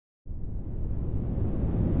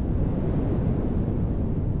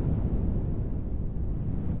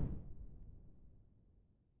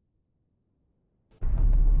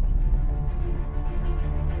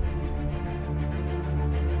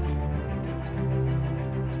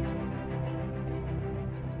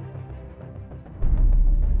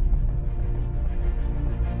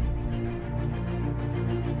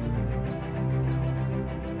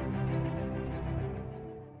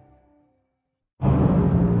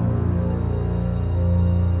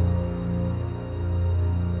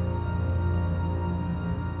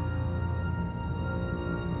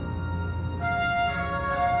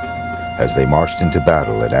as they marched into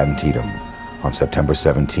battle at Antietam on September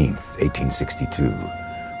 17, 1862,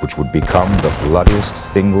 which would become the bloodiest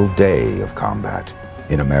single day of combat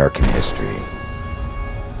in American history.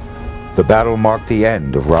 The battle marked the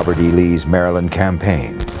end of Robert E. Lee's Maryland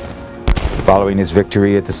campaign. Following his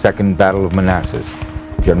victory at the Second Battle of Manassas,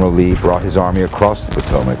 General Lee brought his army across the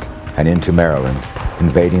Potomac and into Maryland,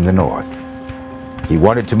 invading the North. He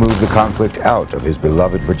wanted to move the conflict out of his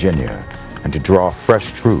beloved Virginia and to draw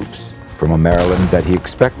fresh troops from a Maryland that he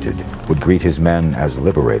expected would greet his men as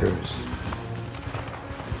liberators.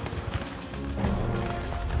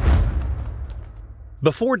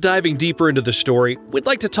 Before diving deeper into the story, we'd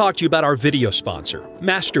like to talk to you about our video sponsor,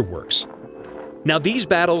 Masterworks. Now, these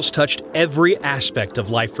battles touched every aspect of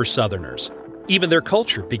life for Southerners. Even their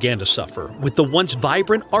culture began to suffer, with the once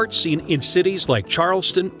vibrant art scene in cities like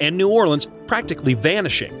Charleston and New Orleans practically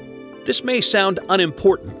vanishing. This may sound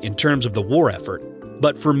unimportant in terms of the war effort,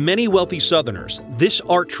 but for many wealthy Southerners, this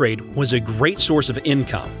art trade was a great source of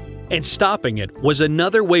income, and stopping it was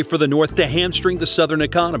another way for the North to hamstring the Southern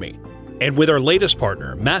economy. And with our latest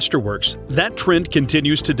partner, Masterworks, that trend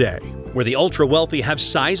continues today, where the ultra-wealthy have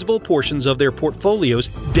sizable portions of their portfolios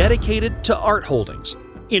dedicated to art holdings.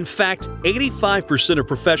 In fact, 85% of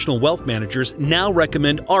professional wealth managers now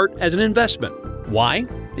recommend art as an investment. Why?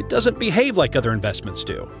 It doesn't behave like other investments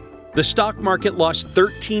do. The stock market lost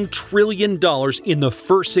 $13 trillion in the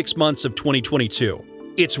first 6 months of 2022,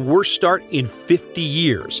 its worst start in 50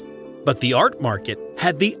 years. But the art market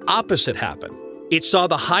had the opposite happen. It saw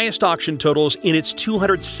the highest auction totals in its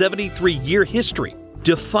 273-year history,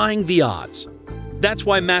 defying the odds. That's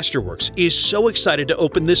why Masterworks is so excited to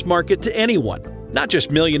open this market to anyone, not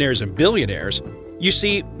just millionaires and billionaires. You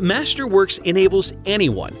see, Masterworks enables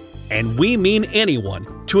anyone, and we mean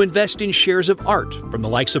anyone, to invest in shares of art from the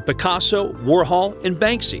likes of Picasso, Warhol, and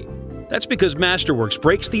Banksy. That's because Masterworks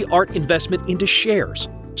breaks the art investment into shares,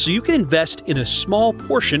 so you can invest in a small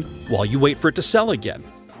portion while you wait for it to sell again.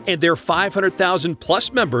 And their 500,000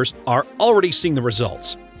 plus members are already seeing the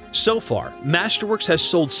results. So far, Masterworks has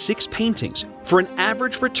sold 6 paintings for an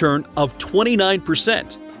average return of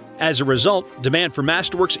 29%. As a result, demand for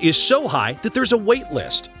Masterworks is so high that there's a wait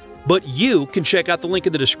list. But you can check out the link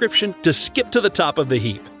in the description to skip to the top of the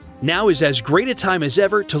heap. Now is as great a time as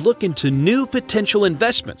ever to look into new potential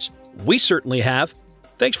investments. We certainly have.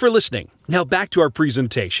 Thanks for listening. Now back to our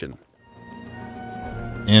presentation.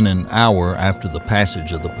 In an hour after the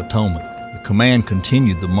passage of the Potomac, the command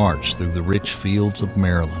continued the march through the rich fields of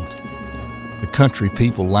Maryland. The country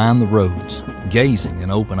people lined the roads, gazing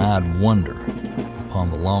in open-eyed wonder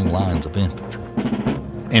upon the long lines of infantry.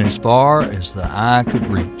 And as far as the eye could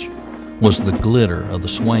reach was the glitter of the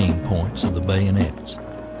swaying points of the bayonets.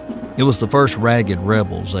 It was the first ragged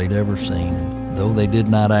rebels they'd ever seen, and though they did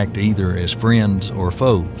not act either as friends or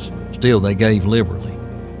foes, still they gave liberally.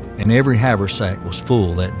 And every haversack was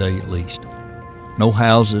full that day at least. No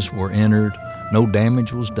houses were entered, no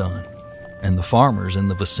damage was done, and the farmers in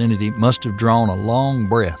the vicinity must have drawn a long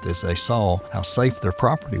breath as they saw how safe their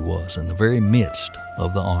property was in the very midst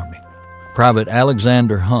of the army. Private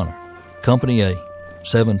Alexander Hunter, Company A,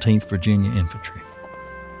 17th Virginia Infantry.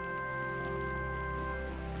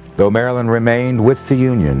 Though Maryland remained with the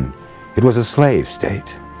Union, it was a slave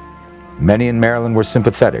state. Many in Maryland were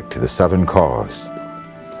sympathetic to the Southern cause.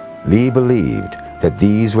 Lee believed that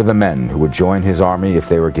these were the men who would join his army if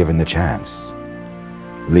they were given the chance.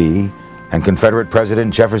 Lee and Confederate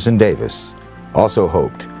President Jefferson Davis also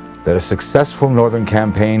hoped that a successful Northern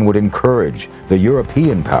campaign would encourage the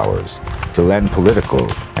European powers to lend political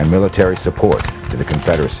and military support to the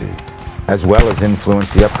Confederacy, as well as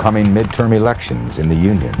influence the upcoming midterm elections in the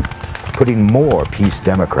Union, putting more peace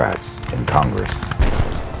Democrats in Congress.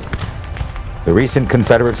 The recent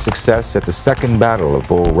Confederate success at the Second Battle of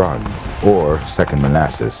Bull Run, or Second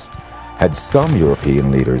Manassas, had some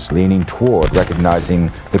European leaders leaning toward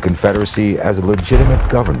recognizing the Confederacy as a legitimate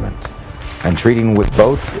government and treating with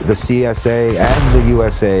both the CSA and the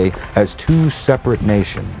USA as two separate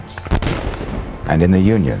nations. And in the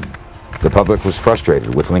Union, the public was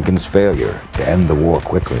frustrated with Lincoln's failure to end the war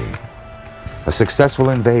quickly. A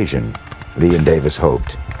successful invasion, Lee and Davis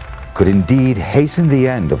hoped, could indeed hasten the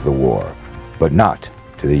end of the war, but not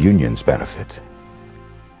to the Union's benefit.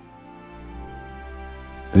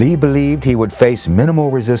 Lee believed he would face minimal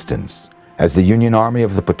resistance, as the Union Army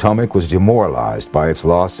of the Potomac was demoralized by its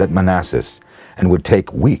loss at Manassas and would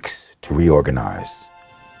take weeks to reorganize.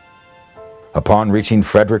 Upon reaching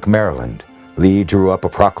Frederick, Maryland, Lee drew up a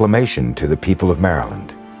proclamation to the people of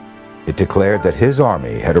Maryland. It declared that his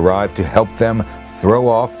army had arrived to help them throw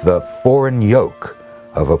off the foreign yoke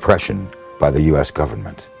of oppression by the U.S.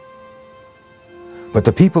 government. But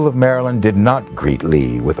the people of Maryland did not greet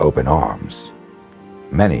Lee with open arms.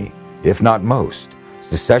 Many, if not most,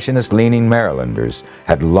 secessionist-leaning Marylanders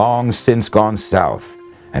had long since gone south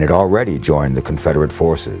and had already joined the Confederate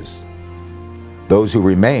forces. Those who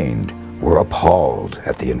remained were appalled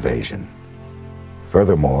at the invasion.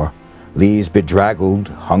 Furthermore, Lee's bedraggled,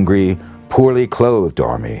 hungry, poorly clothed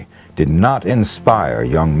army did not inspire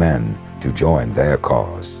young men to join their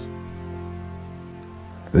cause.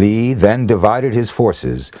 Lee then divided his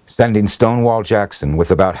forces, sending Stonewall Jackson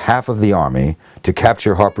with about half of the army to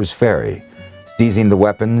capture Harper's Ferry, seizing the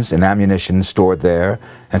weapons and ammunition stored there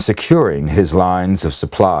and securing his lines of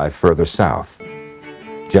supply further south.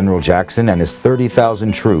 General Jackson and his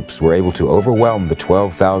 30,000 troops were able to overwhelm the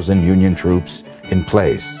 12,000 Union troops in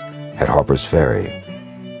place at Harper's Ferry.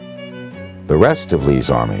 The rest of Lee's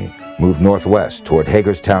army moved northwest toward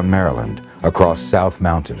Hagerstown, Maryland, across South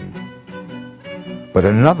Mountain. But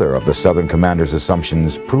another of the Southern commander's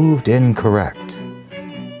assumptions proved incorrect.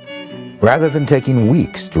 Rather than taking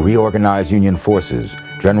weeks to reorganize Union forces,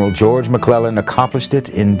 General George McClellan accomplished it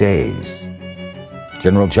in days.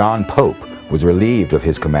 General John Pope was relieved of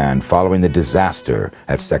his command following the disaster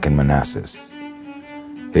at Second Manassas.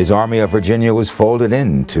 His Army of Virginia was folded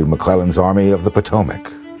into McClellan's Army of the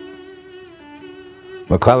Potomac.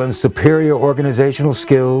 McClellan's superior organizational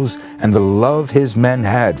skills and the love his men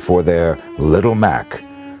had for their Little Mac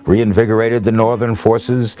reinvigorated the Northern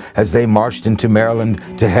forces as they marched into Maryland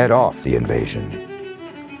to head off the invasion.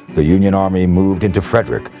 The Union Army moved into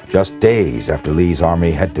Frederick just days after Lee's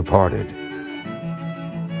army had departed.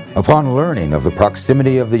 Upon learning of the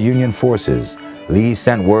proximity of the Union forces, Lee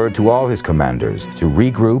sent word to all his commanders to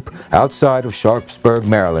regroup outside of Sharpsburg,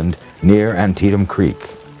 Maryland, near Antietam Creek.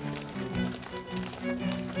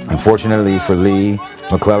 Unfortunately for Lee,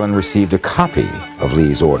 McClellan received a copy of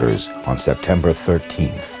Lee's orders on September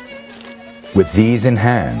 13th. With these in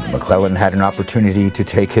hand, McClellan had an opportunity to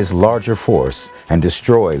take his larger force and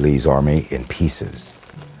destroy Lee's army in pieces.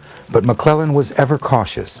 But McClellan was ever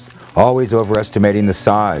cautious, always overestimating the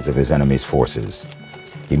size of his enemy's forces.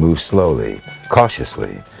 He moved slowly,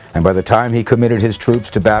 cautiously, and by the time he committed his troops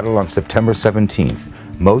to battle on September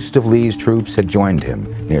 17th, most of Lee's troops had joined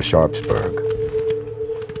him near Sharpsburg.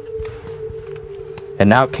 And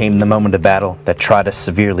now came the moment of battle that tried us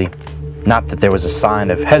severely. Not that there was a sign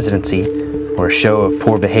of hesitancy or a show of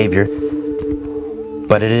poor behavior,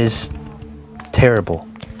 but it is terrible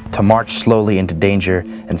to march slowly into danger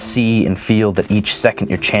and see and feel that each second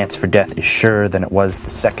your chance for death is surer than it was the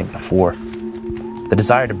second before. The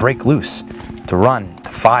desire to break loose, to run, to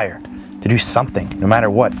fire, to do something, no matter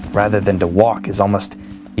what, rather than to walk is almost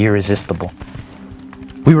irresistible.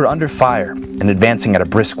 We were under fire and advancing at a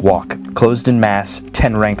brisk walk, closed in mass,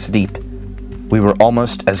 10 ranks deep. We were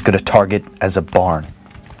almost as good a target as a barn.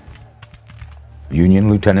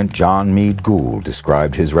 Union Lieutenant John Meade Gould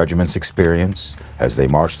described his regiment's experience as they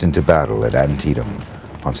marched into battle at Antietam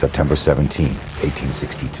on September 17,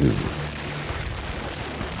 1862.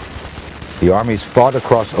 The armies fought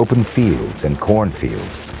across open fields and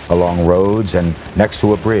cornfields, along roads and next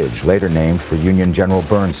to a bridge later named for Union General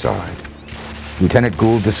Burnside. Lieutenant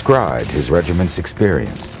Gould described his regiment's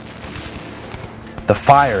experience. The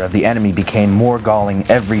fire of the enemy became more galling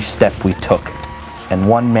every step we took, and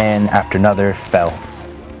one man after another fell.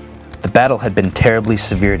 The battle had been terribly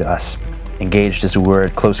severe to us, engaged as we were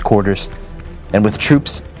at close quarters, and with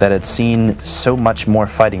troops that had seen so much more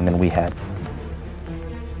fighting than we had.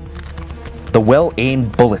 The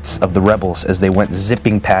well-aimed bullets of the rebels as they went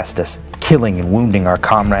zipping past us, killing and wounding our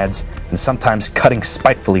comrades, and sometimes cutting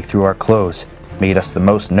spitefully through our clothes, made us the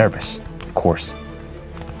most nervous, of course.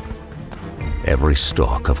 Every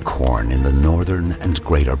stalk of corn in the northern and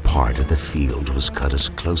greater part of the field was cut as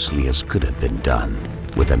closely as could have been done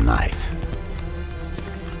with a knife.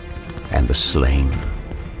 And the slain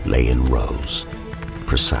lay in rows,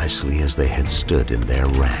 precisely as they had stood in their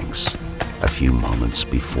ranks a few moments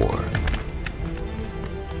before.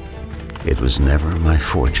 It was never my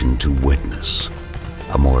fortune to witness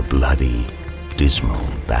a more bloody, dismal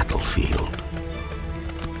battlefield.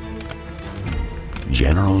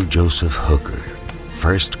 General Joseph Hooker,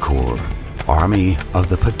 1st Corps, Army of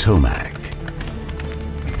the Potomac.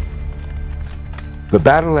 The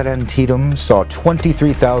battle at Antietam saw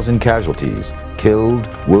 23,000 casualties, killed,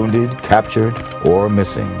 wounded, captured, or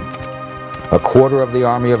missing. A quarter of the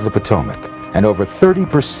Army of the Potomac, and over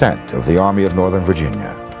 30% of the Army of Northern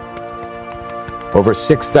Virginia. Over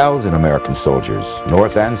 6,000 American soldiers,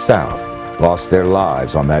 North and South, lost their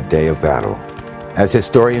lives on that day of battle. As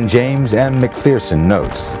historian James M. McPherson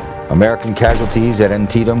notes, American casualties at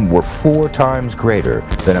Antietam were 4 times greater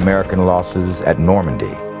than American losses at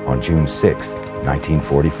Normandy on June 6,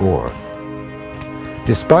 1944.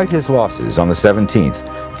 Despite his losses on the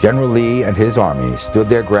 17th, General Lee and his army stood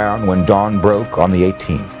their ground when dawn broke on the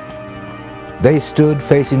 18th. They stood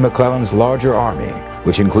facing McClellan's larger army,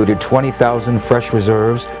 which included 20,000 fresh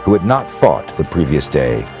reserves who had not fought the previous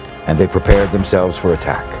day, and they prepared themselves for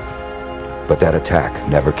attack. But that attack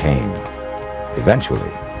never came.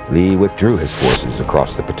 Eventually, Lee withdrew his forces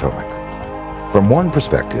across the Potomac. From one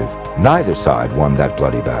perspective, neither side won that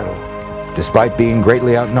bloody battle. Despite being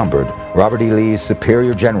greatly outnumbered, Robert E. Lee's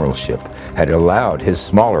superior generalship had allowed his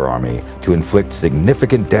smaller army to inflict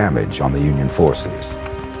significant damage on the Union forces.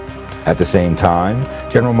 At the same time,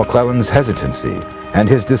 General McClellan's hesitancy and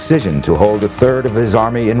his decision to hold a third of his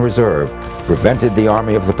army in reserve prevented the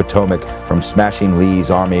Army of the Potomac from smashing Lee's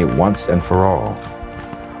army once and for all.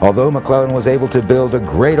 Although McClellan was able to build a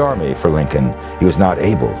great army for Lincoln, he was not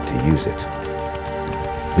able to use it.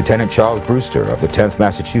 Lieutenant Charles Brewster of the 10th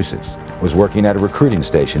Massachusetts was working at a recruiting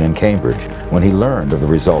station in Cambridge when he learned of the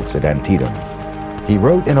results at Antietam. He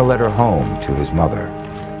wrote in a letter home to his mother,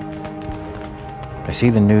 "I see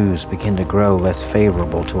the news begin to grow less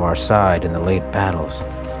favorable to our side in the late battles.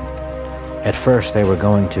 At first they were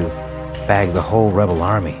going to bag the whole rebel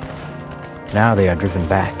army. Now they are driven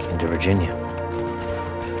back into Virginia,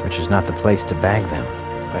 which is not the place to bag them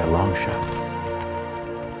by a long shot."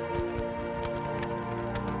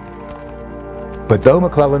 But though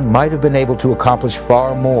McClellan might have been able to accomplish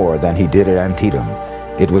far more than he did at Antietam,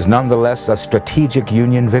 it was nonetheless a strategic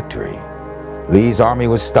Union victory. Lee's army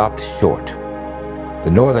was stopped short.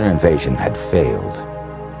 The northern invasion had failed.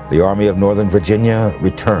 The Army of Northern Virginia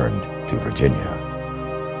returned to Virginia.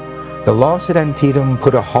 The loss at Antietam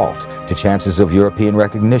put a halt to chances of European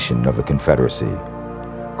recognition of the Confederacy.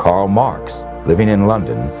 Karl Marx, living in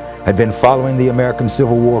London, had been following the American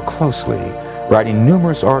Civil War closely, writing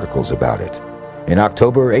numerous articles about it. In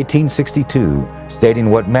October 1862, stating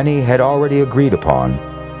what many had already agreed upon,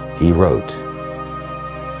 he wrote,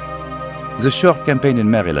 "The short campaign in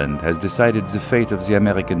Maryland has decided the fate of the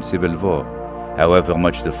American Civil War, however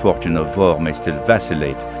much the fortune of war may still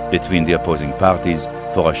vacillate between the opposing parties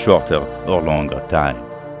for a shorter or longer time."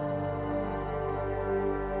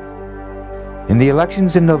 In the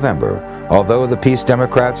elections in November, although the Peace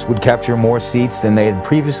Democrats would capture more seats than they had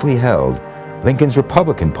previously held, Lincoln's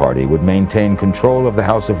Republican Party would maintain control of the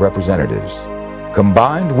House of Representatives.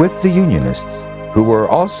 Combined with the Unionists, who were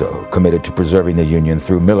also committed to preserving the Union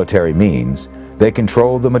through military means, they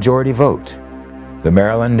controlled the majority vote. The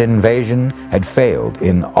Maryland invasion had failed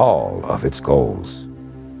in all of its goals.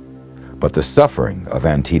 But the suffering of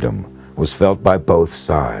Antietam was felt by both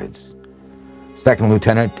sides. Second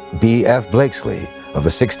Lieutenant B.F. Blakesley of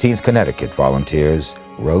the 16th Connecticut Volunteers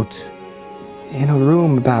wrote, "In a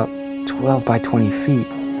room about 12 by 20 feet,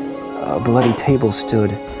 a bloody table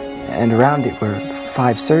stood, and around it were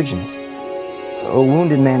 5 surgeons. A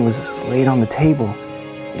wounded man was laid on the table,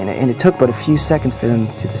 and it took but a few seconds for them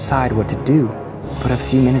to decide what to do, but a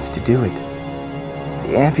few minutes to do it.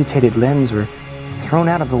 The amputated limbs were thrown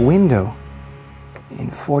out of a window. In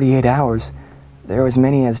 48 hours, there were as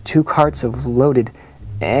many as 2 carts of loaded,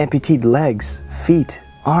 amputated legs, feet,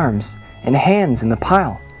 arms, and hands in the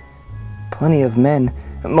pile. Plenty of men,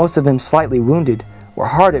 most of them slightly wounded, were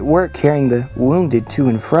hard at work carrying the wounded to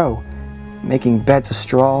and fro, making beds of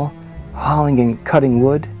straw, hauling and cutting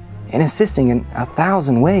wood, and assisting in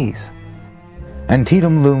 1,000 ways."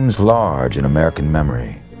 Antietam looms large in American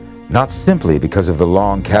memory, not simply because of the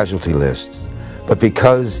long casualty lists, but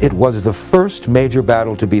because it was the first major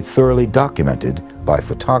battle to be thoroughly documented by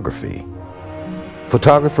photography.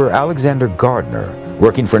 Photographer Alexander Gardner,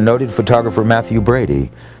 working for noted photographer Matthew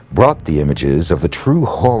Brady, brought the images of the true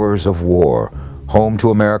horrors of war home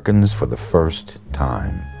to Americans for the first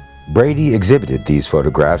time. Brady exhibited these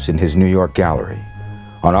photographs in his New York gallery.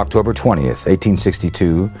 On October 20th,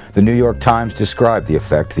 1862, the New York Times described the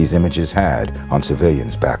effect these images had on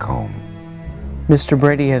civilians back home. Mr.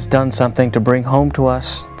 Brady has done something to bring home to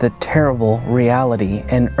us the terrible reality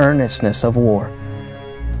and earnestness of war.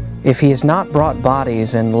 If he has not brought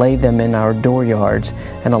bodies and laid them in our dooryards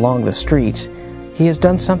and along the streets, he has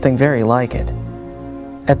done something very like it.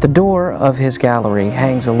 At the door of his gallery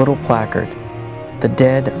hangs a little placard, "The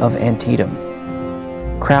Dead of Antietam."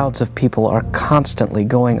 Crowds of people are constantly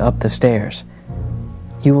going up the stairs.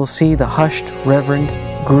 You will see the hushed, reverent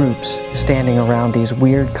groups standing around these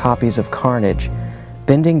weird copies of carnage,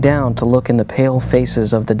 bending down to look in the pale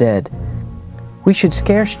faces of the dead. We should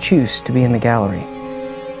scarce choose to be in the gallery.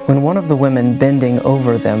 When one of the women bending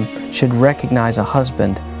over them should recognize a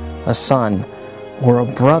husband, a son, or a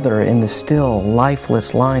brother in the still,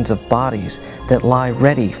 lifeless lines of bodies that lie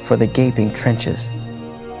ready for the gaping trenches.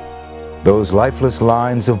 Those lifeless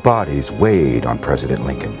lines of bodies weighed on President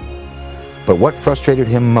Lincoln. But what frustrated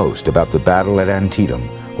him most about the battle at Antietam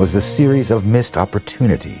was the series of missed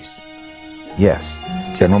opportunities. Yes,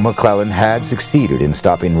 General McClellan had succeeded in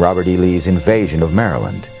stopping Robert E. Lee's invasion of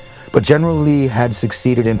Maryland, but General Lee had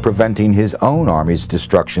succeeded in preventing his own army's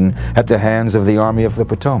destruction at the hands of the Army of the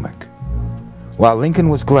Potomac. While Lincoln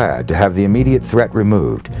was glad to have the immediate threat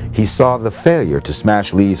removed, he saw the failure to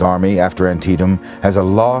smash Lee's army after Antietam as a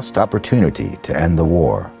lost opportunity to end the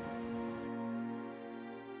war.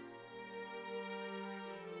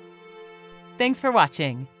 Thanks for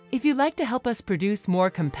watching. If you'd like to help us produce more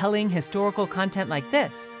compelling historical content like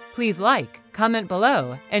this, please like, comment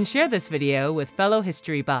below, and share this video with fellow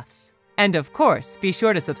history buffs. And of course, be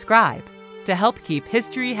sure to subscribe to help keep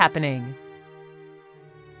history happening.